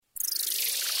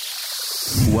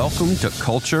Welcome to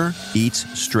Culture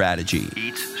Eats Strategy.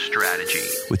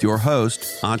 With your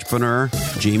host, entrepreneur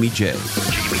Jamie J.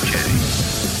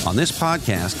 On this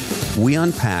podcast, we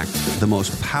unpack the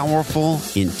most powerful,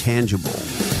 intangible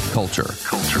culture.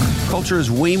 Culture is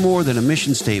way more than a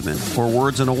mission statement or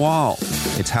words on a wall.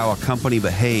 It's how a company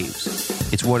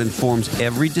behaves. It's what informs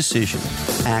every decision,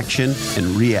 action,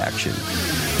 and reaction.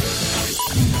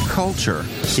 Culture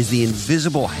is the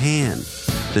invisible hand,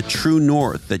 the true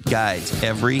north that guides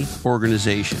every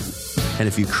organization. And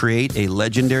if you create a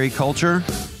legendary culture,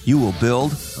 you will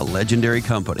build a legendary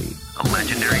company.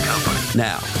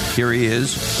 Now, here he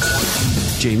is,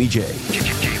 Jamie J.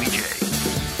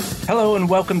 Hello, and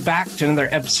welcome back to another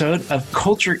episode of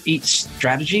Culture Eats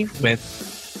Strategy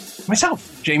with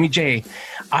myself, Jamie J.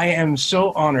 I am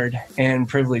so honored and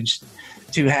privileged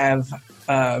to have,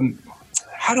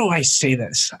 how do I say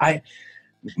this?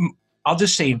 I'll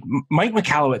just say Mike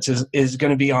Michalowicz is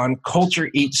going to be on Culture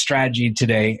Eats Strategy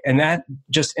today, and that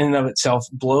just in and of itself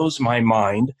blows my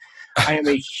mind. I am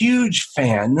a huge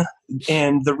fan,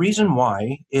 and the reason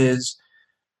why is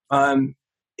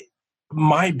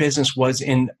my business was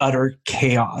in utter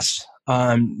chaos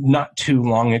not too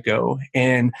long ago,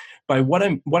 and what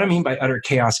I mean by utter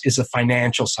chaos is the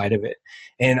financial side of it.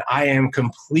 And I am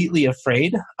completely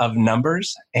afraid of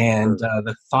numbers and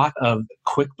the thought of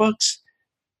QuickBooks.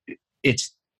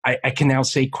 I can now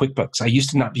say QuickBooks. I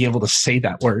used to not be able to say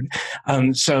that word.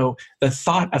 So the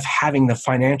thought of having the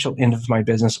financial end of my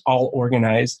business all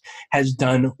organized has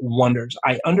done wonders.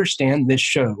 I understand this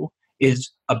show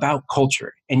is about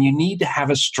culture, and you need to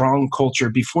have a strong culture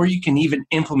before you can even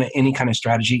implement any kind of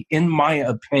strategy, in my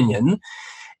opinion.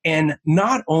 And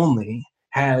not only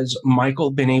has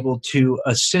Michael been able to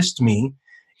assist me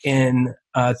in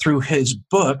through his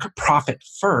book, Profit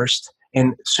First,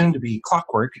 and soon to be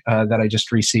Clockwork that I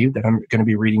just received that I'm going to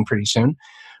be reading pretty soon.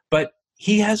 But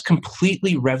he has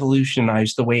completely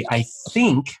revolutionized the way I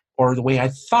think, or the way I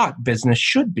thought business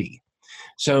should be.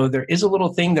 So there is a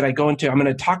little thing that I go into. I'm going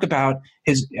to talk about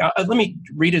his, let me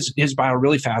read his bio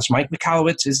really fast. Mike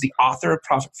Michalowicz is the author of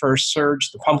Profit First,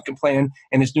 Surge, The Pumpkin Plan,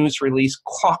 and his newest release,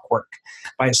 Clockwork.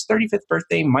 By his 35th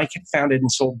birthday, Mike had founded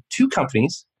and sold two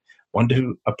companies, one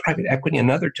to a private equity,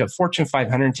 another to a Fortune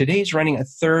 500. And today he's running a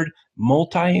third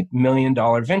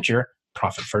multi-million-dollar venture,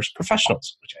 Profit First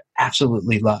Professionals, which I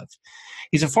absolutely love.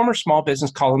 He's a former small business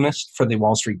columnist for the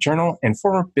Wall Street Journal and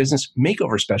former business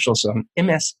makeover specialist on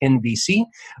MSNBC.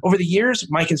 Over the years,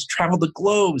 Mike has traveled the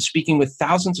globe speaking with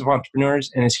thousands of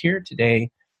entrepreneurs and is here today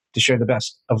to share the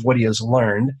best of what he has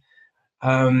learned.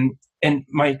 And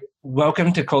Mike,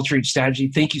 welcome to Culture Eats Strategy.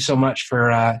 Thank you so much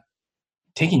for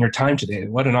taking your time today.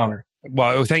 What an honor.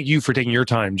 Well, thank you for taking your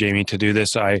time, Jamie, to do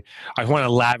this. I want to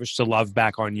lavish the love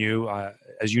back on you.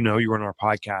 As you know, you were on our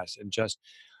podcast, and just,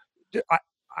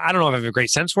 I don't know if I have a great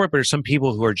sense for it, but there's some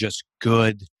people who are just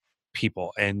good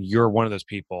people, and you're one of those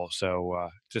people. So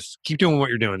just keep doing what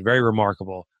you're doing. Very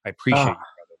remarkable. I appreciate you, brother.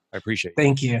 I appreciate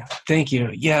it. Thank you.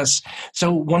 Yes.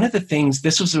 So one of the things,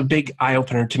 this was a big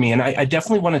eye-opener to me, and I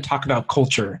definitely want to talk about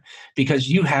culture, because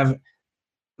you have,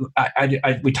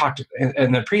 we talked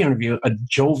in the pre-interview, a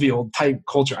jovial type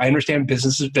culture. I understand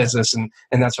business is business, and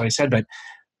that's what I said, but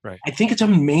right. I think it's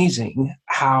amazing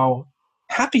how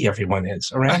happy everyone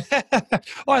is around.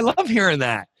 Oh, I love hearing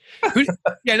that. I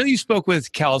know you spoke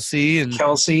with Kelsey,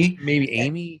 maybe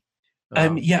Amy.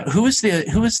 Who is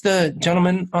the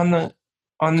gentleman on the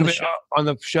show? On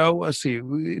the show? Let's see.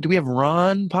 Do we have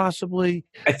Ron possibly?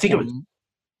 I think it was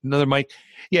another Mike.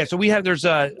 Yeah. So we have.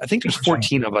 I think there's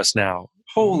 14 of us now.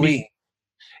 Holy.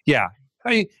 Yeah. I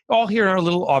mean, all here in our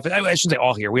little office. I shouldn't say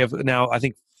all here. We have now, I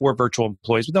think, 4 virtual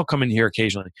employees, but they'll come in here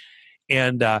occasionally.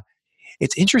 And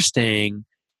it's interesting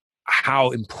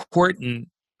how important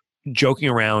joking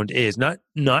around is. Not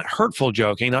hurtful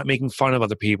joking, not making fun of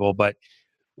other people, but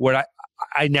what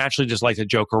I naturally just like to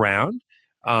joke around.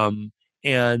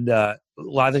 And a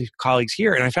lot of the colleagues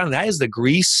here, and I found that is the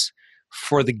grease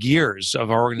for the gears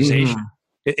of our organization. Mm.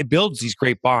 It builds these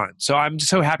great bonds. So I'm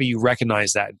just so happy you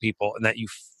recognize that in people, and that you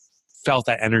felt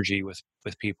that energy with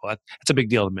people. That's a big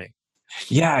deal to me.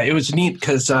 Yeah, it was neat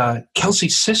because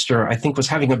Kelsey's sister, I think, was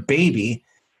having a baby.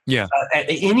 Yeah. At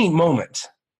any moment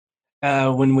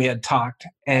when we had talked,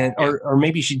 or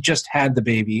maybe she just had the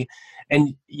baby,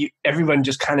 and everyone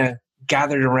just kind of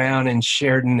gathered around and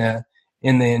shared in the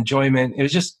enjoyment. It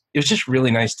was just really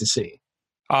nice to see.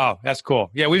 Oh, that's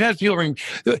cool. Yeah, we've had people ring.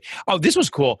 Oh, this was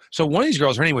cool. So one of these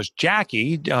girls, her name was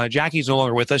Jackie. Jackie's no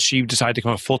longer with us. She decided to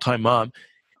become a full-time mom,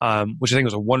 which I think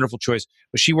was a wonderful choice.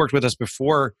 But she worked with us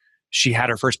before she had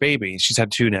her first baby. She's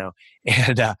had 2 now.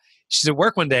 And she's at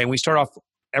work one day, and we start off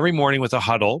every morning with a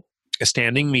huddle. a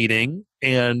standing meeting,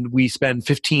 and we spend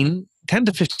 10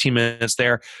 to 15 minutes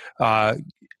there.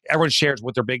 Everyone shares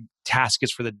what their big task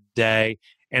is for the day,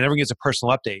 and everyone gives a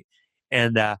personal update.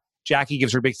 And Jackie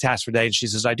gives her big task for the day, and she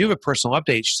says, I do have a personal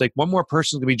update. She's like, one more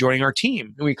person is going to be joining our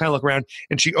team. And we kind of look around,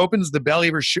 and she opens the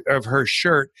belly of her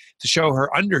shirt to show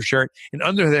her undershirt. And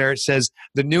under there, it says,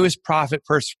 the newest profit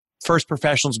first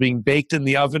professionals being baked in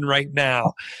the oven right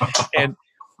now. And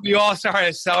we all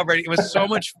started celebrating. It was so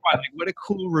much fun. Like, what a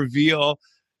cool reveal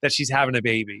that she's having a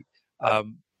baby.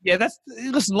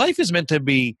 Listen, life is meant to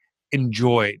be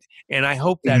enjoyed. And I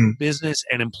hope that business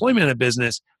and employment in a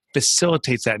business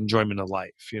facilitates that enjoyment of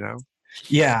life,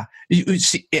 Yeah. You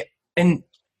see,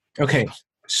 okay.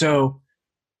 So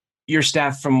your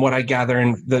staff, from what I gather,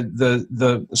 and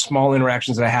the small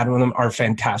interactions that I had with them, are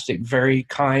fantastic. Very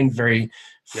kind, very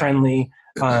friendly.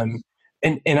 And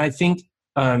I think,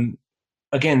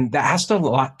 again, that has a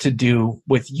lot to do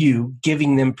with you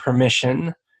giving them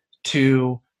permission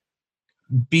to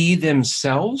be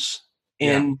themselves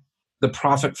in the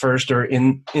profit first, or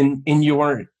in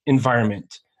your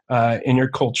environment, in your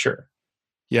culture.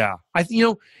 Yeah. That's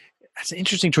an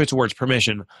interesting choice of words,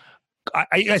 permission.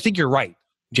 I think you're right,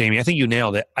 Jamie. I think you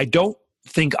nailed it. I don't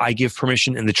think I give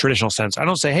permission in the traditional sense. I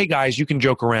don't say, hey guys, you can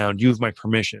joke around. You have my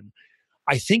permission.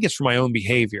 I think it's for my own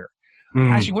behavior.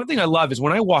 Actually, one thing I love is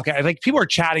when I walk out, like, people are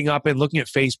chatting up and looking at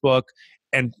Facebook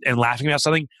and laughing about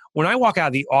something. When I walk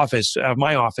out of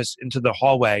my office into the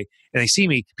hallway, and they see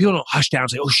me, people don't hush down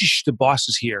and say, oh, shh, the boss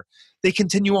is here. They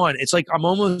continue on. It's like I'm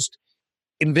almost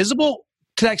invisible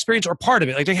to that experience, or part of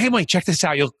it. Like, hey, Mike, check this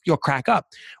out. You'll crack up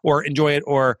or enjoy it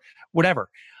or whatever.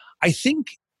 I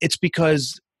think it's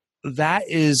because that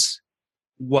is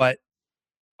what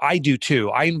I do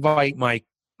too. I invite my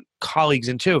colleagues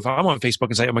in too. If I'm on Facebook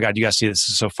and say, oh my God, you guys see this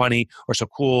is so funny or so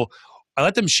cool, I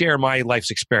let them share my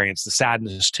life's experience, the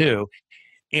sadness too.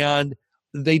 And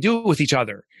they do it with each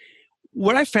other.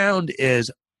 What I found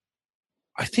is,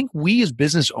 I think we as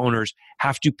business owners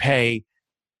have to pay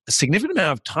a significant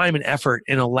amount of time and effort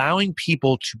in allowing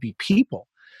people to be people.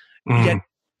 Yet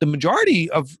the majority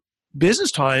of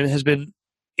business time has been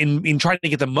in trying to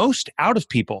get the most out of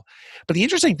people. But the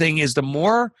interesting thing is, the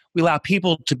more we allow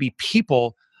people to be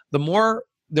people, the more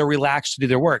they're relaxed to do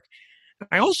their work.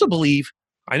 I also believe,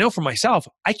 I know for myself,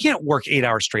 I can't work 8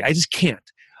 hours straight. I just can't.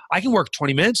 I can work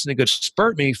 20 minutes in a good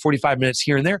spurt, maybe 45 minutes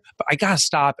here and there, but I got to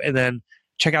stop and then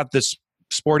check out this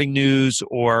sporting news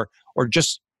or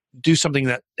just do something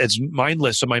that is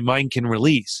mindless so my mind can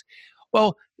release.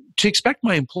 Well, to expect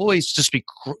my employees to just be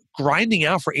grinding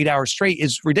out for 8 hours straight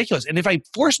is ridiculous. And if I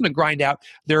force them to grind out,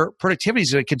 their productivity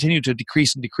is going to continue to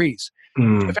decrease and decrease.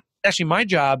 In fact, actually, my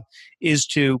job is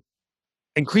to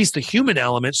increase the human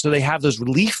element so they have those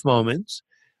relief moments,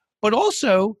 but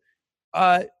also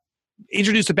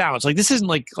introduce a balance. Like, this isn't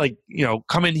like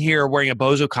come in here wearing a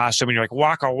bozo costume and you're like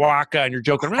waka waka and you're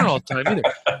joking around all the time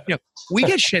either. We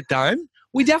get shit done.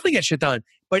 We definitely get shit done,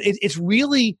 but it's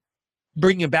really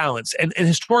bringing a balance. And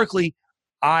historically,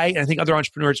 I think other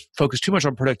entrepreneurs focus too much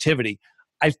on productivity.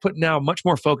 I've put now much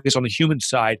more focus on the human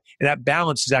side, and that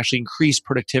balance has actually increased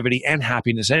productivity and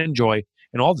happiness and joy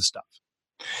and all this stuff.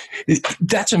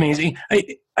 That's amazing.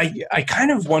 I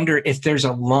kind of wonder if there's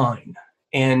a line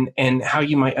and how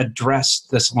you might address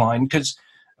this line, because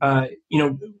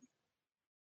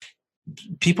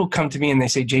people come to me and they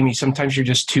say, Jamie, sometimes you're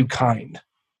just too kind.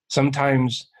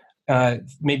 Sometimes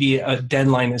maybe a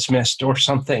deadline is missed or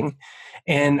something,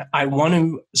 and I want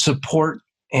to support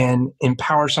and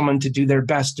empower someone to do their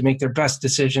best, to make their best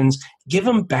decisions, give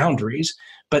them boundaries,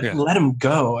 but let them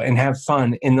go and have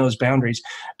fun in those boundaries.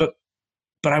 But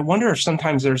I wonder if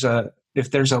sometimes there's a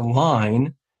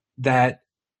line that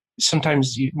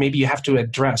sometimes maybe you have to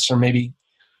address, or maybe,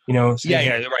 right.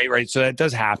 So that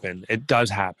does happen. It does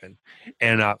happen.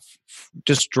 And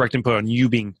just direct input on you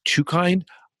being too kind.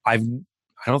 I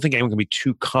don't think anyone can be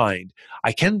too kind.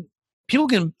 People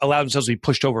can allow themselves to be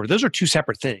pushed over. Those are two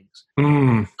separate things.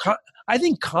 I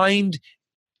think kind,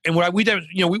 and what we did,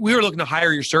 we were looking to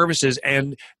hire your services,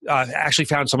 and actually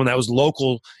found someone that was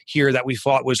local here that we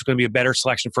thought was going to be a better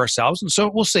selection for ourselves. And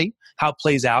so we'll see how it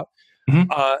plays out.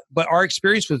 But our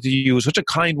experience with you was such a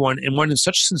kind one, and one in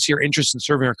such sincere interest in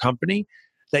serving our company,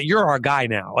 that you're our guy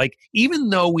now. Like, even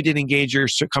though we didn't engage your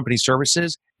company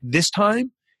services this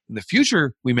time, in the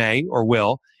future we may or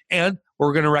will, and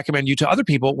we're going to recommend you to other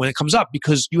people when it comes up,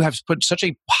 because you have put such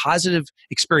a positive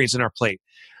experience in our plate.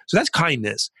 So that's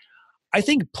kindness. I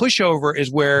think pushover is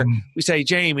where we say,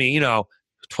 Jamie,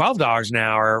 $12 an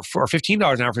hour or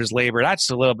 $15 an hour for this labor, that's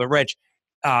a little bit rich.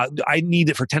 I need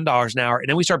it for $10 an hour. And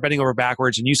then we start bending over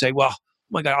backwards, and you say, well,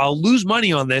 my God, I'll lose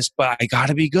money on this, but I got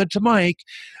to be good to Mike.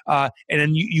 And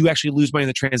then you actually lose money in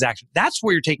the transaction. That's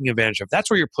where you're taking advantage of. That's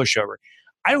where you're pushover.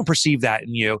 I don't perceive that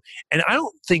in you. And I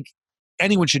don't think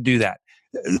anyone should do that.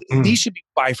 These should be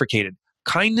bifurcated.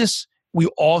 Kindness, we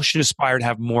all should aspire to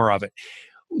have more of it.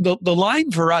 The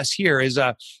line for us here is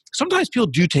sometimes people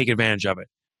do take advantage of it,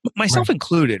 myself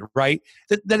included, right?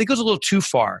 That it goes a little too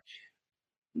far.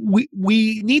 We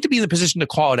need to be in the position to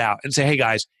call it out and say, hey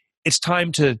guys, it's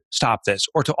time to stop this,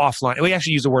 or to offline. We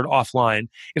actually use the word offline.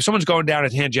 If someone's going down a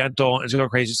tangential and it's going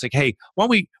crazy, it's like, hey, why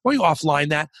don't you offline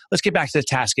that? Let's get back to the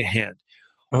task at hand.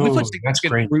 Oh, that's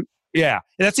great. Yeah,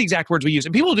 and that's the exact words we use.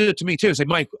 And people do it to me too. Say,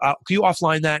 Mike, can you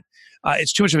offline that?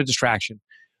 It's too much of a distraction.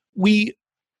 We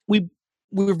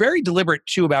were very deliberate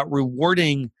too about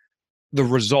rewarding the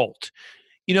result.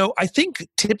 I think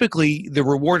typically the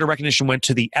reward or recognition went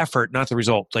to the effort, not the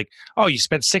result. Like, oh, you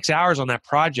spent 6 hours on that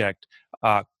project.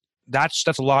 That's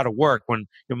a lot of work. When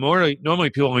normally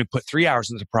people only put 3 hours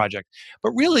into the project.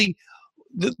 But really,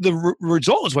 the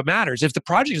result is what matters. If the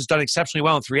project is done exceptionally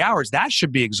well in 3 hours, that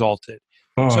should be exalted.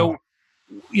 So,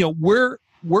 we're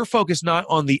focused not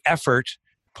on the effort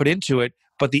put into it,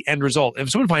 but the end result. If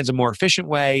someone finds a more efficient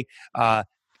way,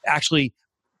 actually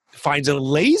finds a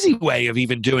lazy way of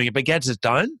even doing it, but gets it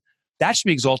done, that should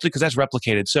be exalted because that's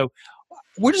replicated. So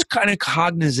we're just kind of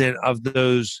cognizant of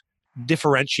those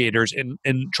differentiators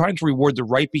and trying to reward the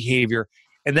right behavior.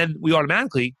 And then we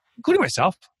automatically, including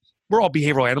myself, we're all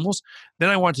behavioral animals. Then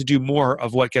I want to do more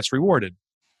of what gets rewarded.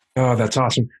 Oh, that's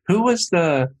awesome. Who was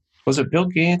it Bill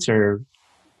Gates or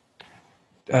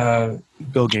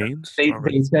Bill Gates?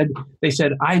 They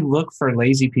said I look for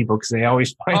lazy people because they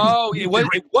always find. Oh, it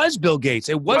was Bill Gates.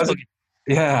 It was Bill Gates.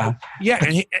 Yeah. Yeah,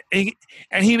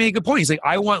 and he made a good point. He's like,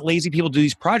 I want lazy people to do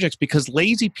these projects because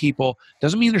lazy people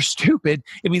doesn't mean they're stupid.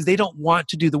 It means they don't want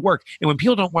to do the work. And when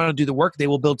people don't want to do the work, they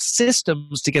will build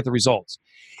systems to get the results.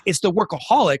 It's the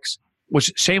workaholics,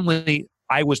 which shamefully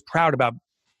I was proud about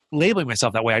labeling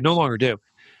myself that way. I no longer do.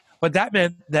 But that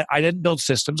meant that I didn't build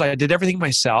systems. I did everything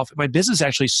myself. My business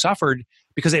actually suffered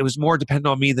because it was more dependent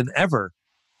on me than ever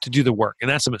to do the work. And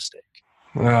that's a mistake.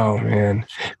 Oh man.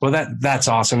 Well, that's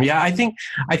awesome. Yeah. I think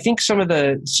some of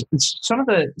the,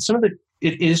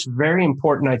 it is very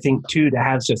important, I think too, to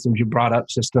have systems. You brought up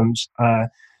systems,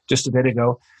 just a bit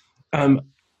ago.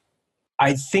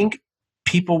 I think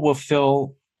people will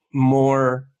feel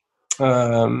more,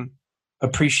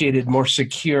 appreciated, more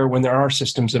secure when there are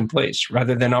systems in place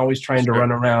rather than always trying to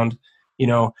run around, we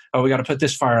got to put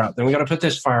this fire out, then we got to put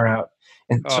this fire out.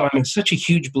 And so I'm such a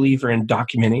huge believer in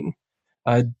documenting.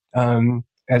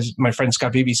 As my friend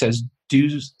Scott Beebe says,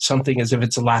 do something as if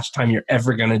it's the last time you're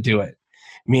ever going to do it.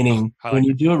 Meaning when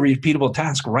you do a repeatable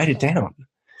task, write it down.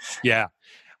 Yeah.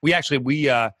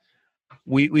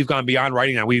 We've gone beyond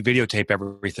writing now. We videotape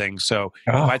everything. So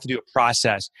if I have to do a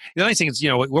process, the nice thing is,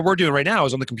 what we're doing right now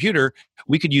is on the computer,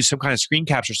 we could use some kind of screen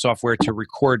capture software to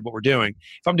record what we're doing.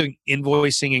 If I'm doing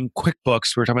invoicing in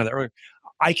QuickBooks, we were talking about that earlier,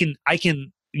 I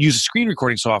can use a screen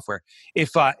recording software.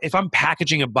 If I'm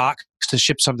packaging a box to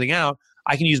ship something out,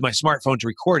 I can use my smartphone to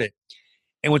record it.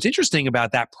 And what's interesting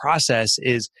about that process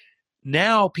is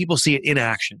now people see it in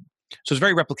action. So it's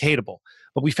very replicatable.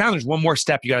 But we found there's one more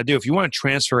step you got to do. If you want to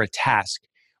transfer a task,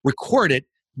 record it,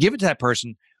 give it to that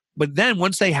person. But then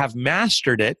once they have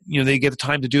mastered it, they get the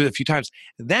time to do it a few times,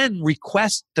 then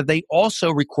request that they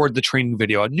also record the training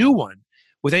video, a new one,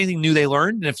 with anything new they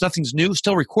learned. And if nothing's new,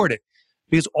 still record it.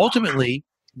 Because ultimately,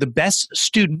 the best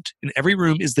student in every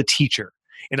room is the teacher.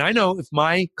 And I know if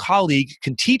my colleague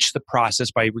can teach the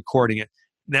process by recording it,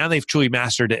 now they've truly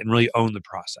mastered it and really owned the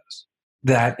process.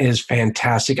 That is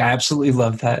fantastic. I absolutely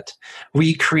love that.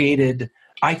 I created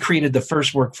the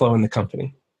first workflow in the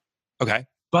company. Okay.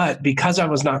 But because I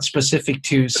was not specific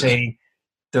to, say,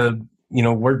 the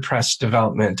WordPress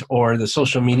development or the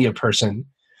social media person,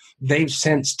 they've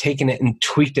since taken it and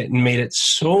tweaked it and made it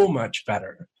so much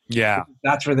better. Yeah.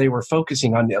 That's where they were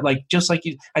focusing on. Just like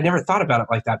you, I never thought about it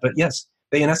like that. But yes,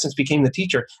 they in essence became the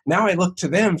teacher. Now I look to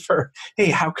them for, hey,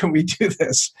 how can we do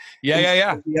this?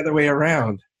 Yeah. The other way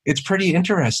around. It's pretty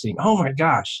interesting. Oh my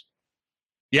gosh.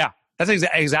 Yeah, that's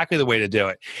exactly the way to do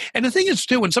it. And the thing is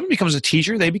too, when someone becomes a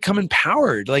teacher, they become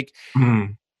empowered.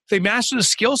 They master the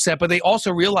skill set, but they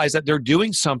also realize that they're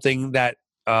doing something that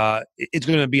it's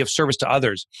going to be of service to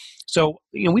others. So,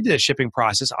 we did a shipping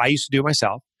process. I used to do it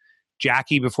myself.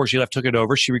 Jackie, before she left, took it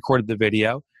over. She recorded the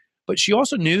video. But she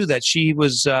also knew that she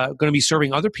was going to be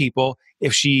serving other people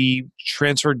if she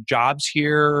transferred jobs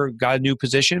here, got a new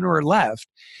position, or left.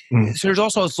 So there's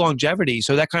also this longevity.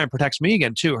 So that kind of protects me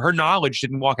again, too. Her knowledge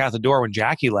didn't walk out the door when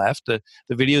Jackie left. The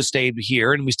videos stayed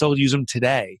here, and we still use them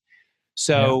today.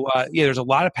 So there's a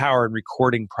lot of power in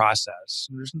recording process.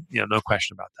 There's no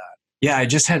question about that. Yeah, I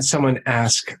just had someone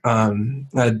ask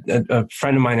a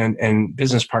friend of mine and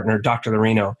business partner, Dr.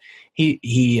 Loreno.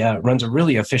 He runs a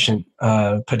really efficient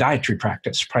podiatry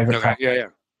practice, private practice. Yeah.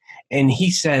 And he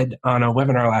said on a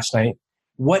webinar last night,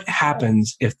 what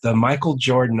happens if the Michael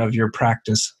Jordan of your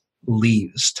practice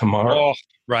leaves tomorrow? Oh,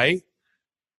 right.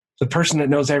 The person that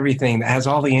knows everything, that has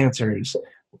all the answers,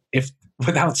 if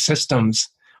without systems,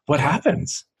 what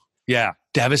happens? Yeah,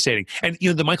 devastating. And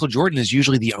the Michael Jordan is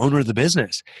usually the owner of the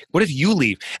business. What if you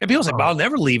leave? And people say, "Well, I'll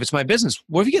never leave. It's my business."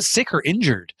 What if you get sick or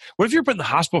injured? What if you're put in the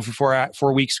hospital for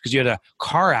 4 weeks because you had a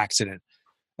car accident?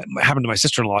 That happened to my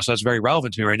sister-in-law, so that's very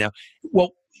relevant to me right now.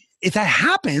 Well, if that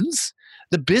happens,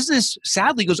 the business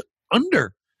sadly goes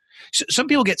under. So some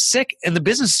people get sick, and the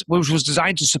business, which was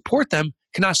designed to support them,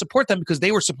 cannot support them because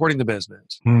they were supporting the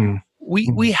business.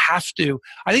 We have to.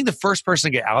 I think the first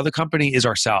person to get out of the company is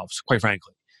ourselves, quite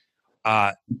frankly.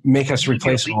 Make us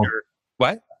replaceable.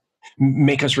 What?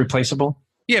 Make us replaceable?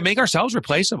 Yeah, make ourselves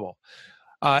replaceable.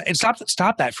 And stop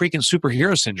that freaking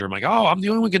superhero syndrome. Like, oh, I'm the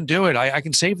only one who can do it. I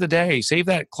can save the day, save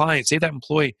that client, save that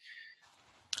employee.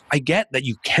 I get that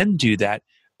you can do that,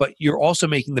 but you're also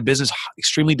making the business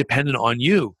extremely dependent on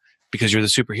you because you're the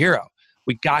superhero.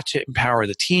 We got to empower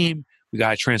the team. We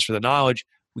got to transfer the knowledge.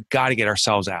 We got to get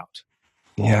ourselves out.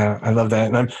 Yeah, I love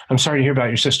that. And I'm sorry to hear about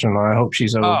your sister-in-law. I hope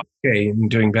she's okay and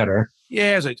doing better.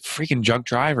 Yeah, it was a freaking drunk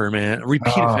driver, man. A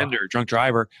repeat offender, drunk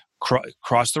driver,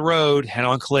 crossed the road,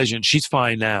 head-on collision. She's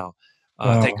fine now.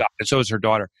 Thank God. And so is her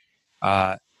daughter.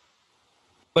 But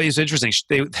it's interesting.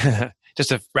 Just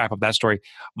to wrap up that story,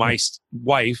 my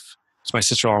wife, it's my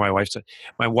sister-in-law,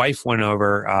 my wife went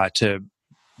over to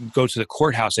go to the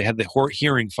courthouse. They had the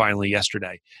hearing finally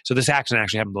yesterday. So this accident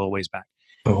actually happened a little ways back.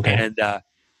 Okay. And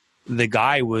the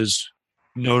guy was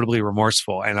notably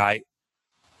remorseful, and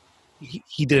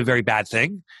he did a very bad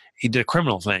thing. He did a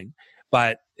criminal thing,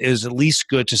 but it was at least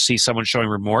good to see someone showing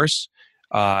remorse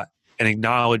and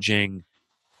acknowledging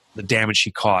the damage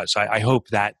he caused. I hope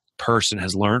that person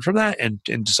has learned from that and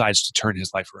decides to turn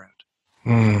his life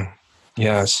around.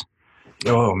 Yes.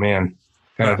 Oh man,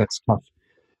 God, that's tough.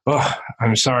 Oh,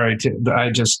 I'm sorry.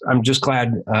 I'm just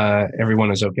glad everyone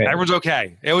is okay. Everyone's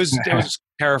okay. It was a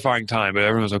terrifying time, but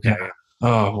everyone was okay. Yeah.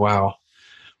 Oh wow.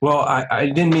 Well, I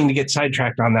didn't mean to get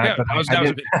sidetracked on that, but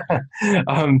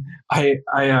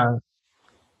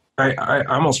I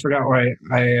almost forgot where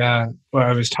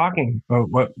I was talking. Where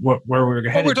we were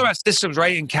headed. We're talking about systems,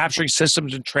 right? And capturing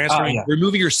systems and transferring,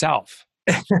 removing yourself.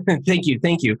 Thank you.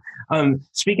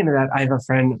 Speaking of that, I have a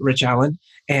friend, Rich Allen,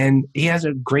 and he has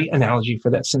a great analogy for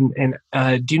this. And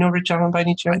do you know Rich Allen by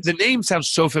any chance? The name sounds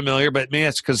so familiar, but maybe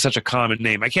it's because it's such a common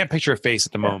name. I can't picture a face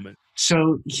at the moment.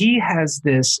 So he has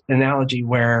this analogy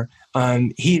where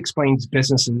he explains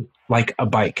businesses like a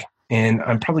bike. And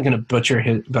I'm probably going to butcher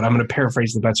his, but I'm going to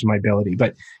paraphrase the best of my ability.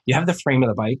 But you have the frame of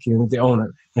the bike, the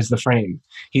owner is the frame.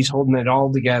 He's holding it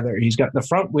all together. He's got the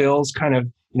front wheels kind of,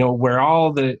 where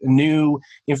all the new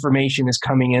information is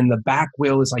coming in. The back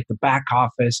wheel is like the back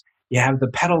office. You have the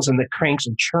pedals and the cranks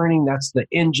are churning. That's the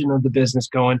engine of the business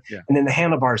going. Yeah. And then the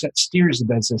handlebars, that steers the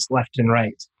business left and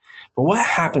right. But what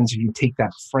happens if you take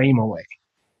that frame away?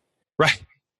 Right.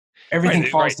 Everything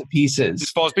falls to pieces. It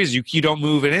falls to pieces. You don't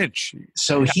move an inch.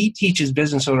 So he teaches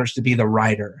business owners to be the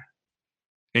rider.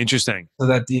 Interesting. So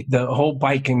that the whole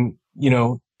bike can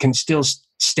still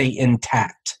stay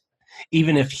intact,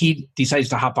 even if he decides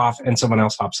to hop off and someone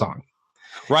else hops on.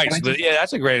 Right. So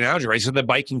that's a great analogy, right? So the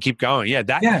bike can keep going. Yeah.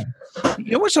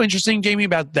 You know what's so interesting, Jamie,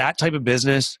 about that type of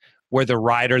business where the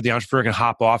rider, the entrepreneur can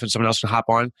hop off and someone else can hop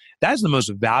on? That is the most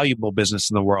valuable business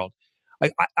in the world.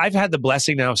 I've had the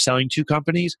blessing now of selling 2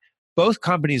 companies. Both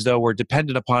companies, though, were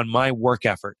dependent upon my work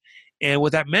effort. And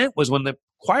what that meant was when the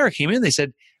choir came in, they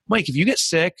said, Mike, if you get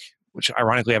sick, which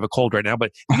ironically I have a cold right now,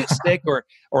 but if you get sick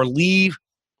or leave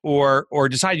or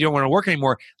decide you don't want to work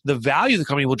anymore, the value of the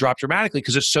company will drop dramatically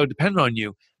because it's so dependent on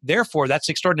you. Therefore, that's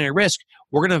extraordinary risk.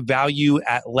 We're going to value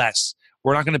at less.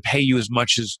 We're not going to pay you as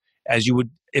much as you would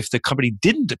if the company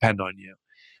didn't depend on you.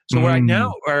 So what I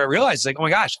realize is like, oh my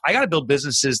gosh, I got to build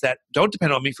businesses that don't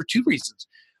depend on me for 2 reasons.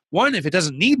 One, if it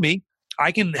doesn't need me,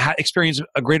 I can experience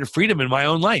a greater freedom in my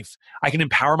own life. I can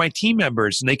empower my team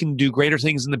members and they can do greater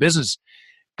things in the business,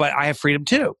 but I have freedom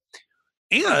too.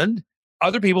 And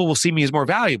other people will see me as more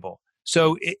valuable.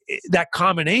 So that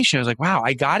combination is like, wow,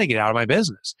 I got to get out of my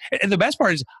business. And the best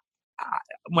part is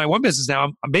my one business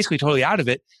now, I'm basically totally out of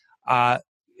it.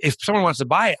 If someone wants to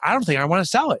buy it, I don't think I want to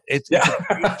sell it.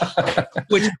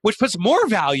 Which puts more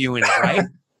value in it, right?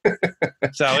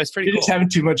 So it's pretty cool. You're just having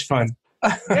too much fun.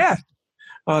 Yeah.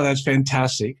 Oh, that's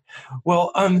fantastic.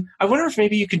 Well, I wonder if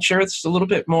maybe you could share with us a little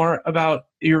bit more about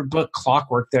your book,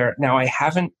 Clockwork there. Now, I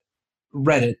haven't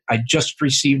read it. I just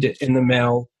received it in the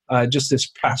mail just this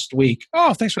past week.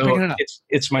 Oh, thanks for So picking it up.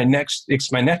 it's my next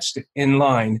in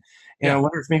line. And I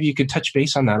wonder if maybe you could touch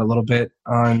base on that a little bit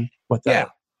on what that. Yeah,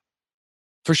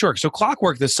 for sure. So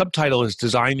Clockwork, the subtitle is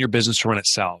Design Your Business to Run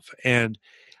Itself. And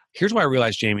here's what I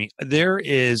realized, Jamie. There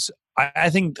is, I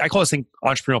think, I call this thing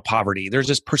entrepreneurial poverty. There's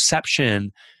this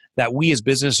perception that we as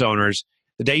business owners,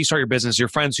 the day you start your business, your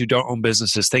friends who don't own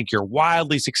businesses think you're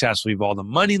wildly successful. You have all the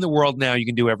money in the world now. You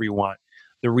can do whatever you want.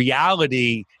 The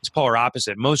reality is polar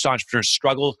opposite. Most entrepreneurs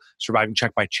struggle surviving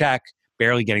check by check,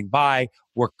 barely getting by,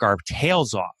 work our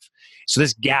tails off. So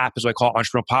this gap is what I call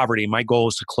entrepreneurial poverty. My goal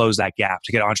is to close that gap,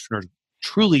 to get entrepreneurs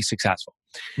truly successful.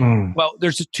 Well,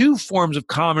 there's two forms of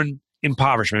common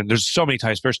impoverishment. There's so many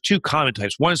types. There's two common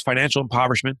types. One is financial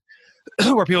impoverishment,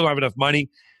 where people don't have enough money.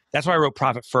 That's why I wrote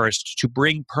Profit First, to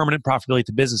bring permanent profitability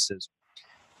to businesses.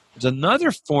 There's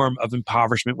another form of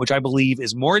impoverishment, which I believe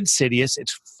is more insidious.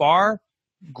 It's far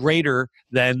greater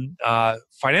than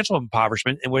financial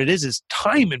impoverishment. And what it is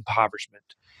time impoverishment.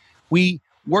 We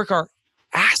work our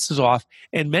asses off,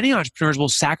 and many entrepreneurs will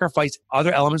sacrifice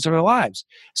other elements of their lives,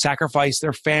 sacrifice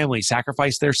their family,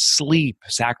 sacrifice their sleep,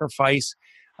 sacrifice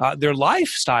their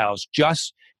lifestyles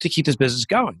just to keep this business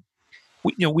going.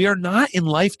 We are not in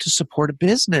life to support a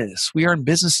business. We are in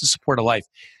business to support a life.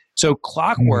 So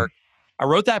Clockwork, I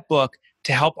wrote that book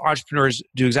to help entrepreneurs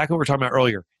do exactly what we were talking about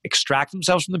earlier, extract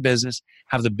themselves from the business,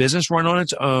 have the business run on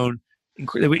its own,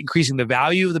 increasing the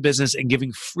value of the business and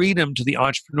giving freedom to the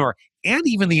entrepreneur and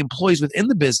even the employees within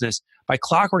the business. By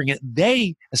clockworking it,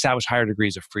 they establish higher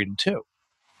degrees of freedom too.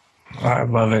 I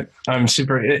love it. I'm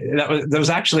super. That was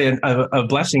actually a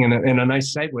blessing and a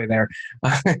nice segue there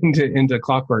into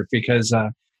Clockwork, because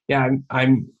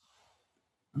I'm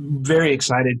very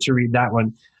excited to read that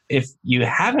one. If you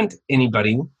haven't,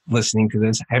 anybody listening to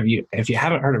this, if you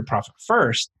haven't heard of Profit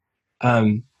First,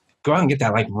 go out and get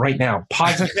that right now.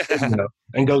 Pause it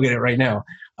and go get it right now.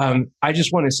 I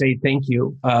just want to say thank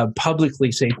you,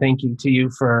 publicly say thank you to you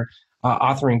for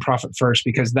authoring Profit First,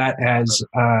 because that has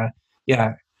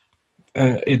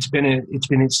it's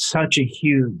been such a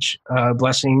huge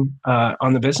blessing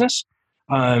on the business,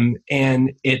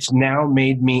 and it's now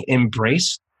made me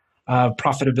embrace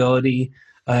profitability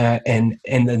and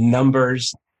the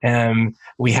numbers.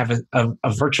 We have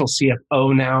a virtual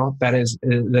CFO now that is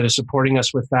supporting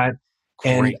us with that.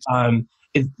 Great. And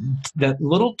that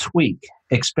little tweak,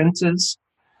 expenses,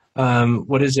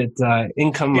 what is it?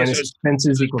 Income minus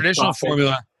expenses equals traditional profit.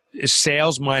 formula is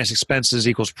sales minus expenses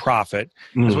equals profit.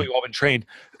 That's what you've all been trained.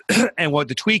 And what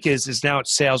the tweak is now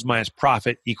it's sales minus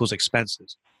profit equals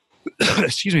expenses.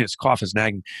 Excuse me, this cough is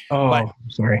nagging. Oh, but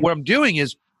sorry. What I'm doing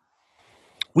is,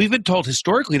 we've been told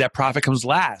historically that profit comes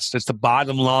last. It's the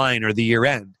bottom line or the year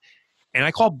end. And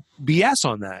I call BS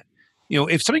on that.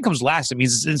 If something comes last, it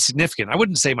means it's insignificant. I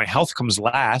wouldn't say my health comes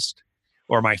last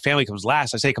or my family comes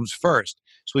last. I say it comes first.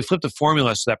 So we flip the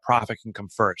formula so that profit can come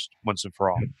first once and for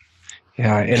all.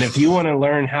 Yeah. And if you want to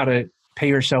learn how to pay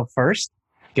yourself first,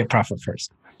 get Profit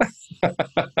First.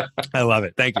 I love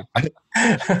it. Thank you.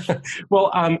 Well,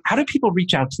 how do people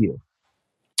reach out to you?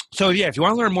 So if you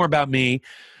want to learn more about me,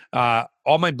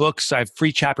 all my books, I have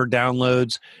free chapter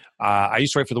downloads. I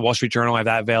used to write for the Wall Street Journal. I have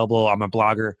that available. I'm a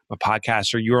blogger, I'm a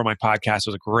podcaster. You were on my podcast. It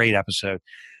was a great episode.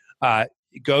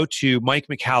 Go to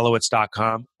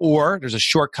MikeMichalowicz.com, or there's a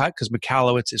shortcut because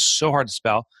Michalowicz is so hard to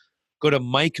spell. Go to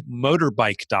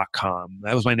MikeMotorbike.com.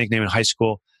 That was my nickname in high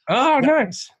school. Oh,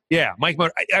 nice. Yeah, Mike.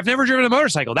 I've never driven a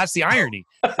motorcycle. That's the irony.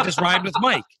 It just rhymed with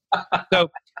Mike. So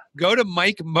go to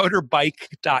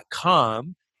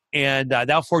MikeMotorbike.com, and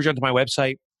that'll forward you onto my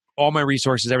website. All my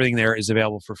resources, everything there is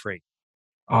available for free.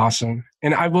 Awesome.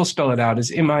 And I will spell it out as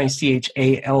Michalowicz.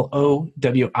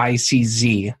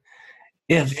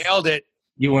 Nailed it.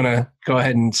 You want to go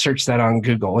ahead and search that on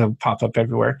Google, it'll pop up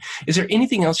everywhere. Is there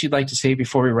anything else you'd like to say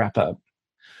before we wrap up?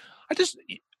 I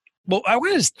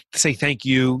want to say thank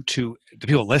you to the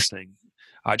people listening.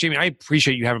 Jamie, I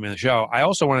appreciate you having me on the show. I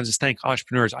also want to just thank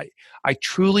entrepreneurs. I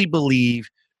truly believe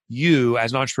you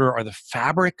as an entrepreneur are the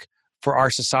fabric for our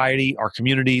society, our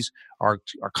communities, our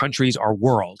countries, our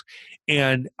world.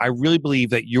 And I really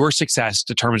believe that your success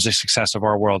determines the success of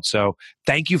our world. So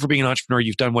thank you for being an entrepreneur.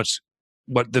 You've done what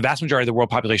the vast majority of the world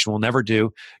population will never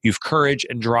do. You've courage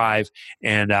and drive.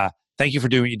 And thank you for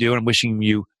doing what you do. And I'm wishing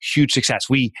you huge success.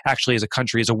 We actually, as a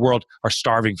country, as a world, are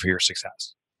starving for your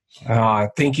success.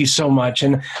 Thank you so much.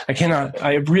 And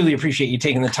I really appreciate you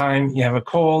taking the time. You have a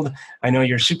cold. I know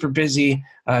you're super busy.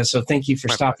 So thank you for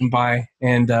stopping by,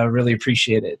 and really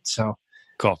appreciate it. So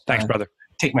cool. Thanks, brother.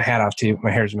 take my hat off too.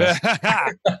 My hair's messy.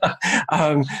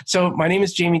 So my name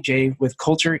is Jamie J with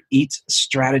Culture Eats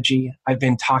Strategy. I've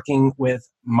been talking with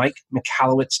Mike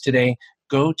Michalowicz today.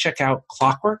 Go check out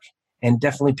Clockwork and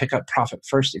definitely pick up Profit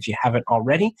First if you haven't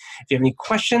already. If you have any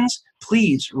questions,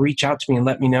 please reach out to me and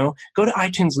let me know. Go to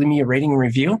iTunes, leave me a rating and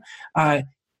review.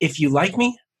 If you like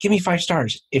me, give me 5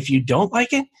 stars. If you don't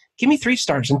like it, give me 3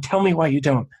 stars and tell me why you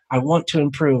don't. I want to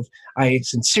improve. I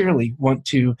sincerely want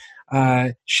to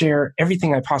share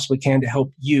everything I possibly can to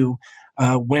help you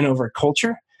win over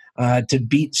culture, to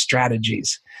beat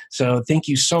strategies. So thank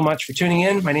you so much for tuning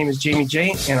in. My name is Jamie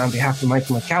J, and on behalf of Mike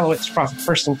Michalowicz, Profit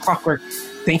First and Clockwork,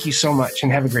 thank you so much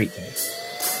and have a great day.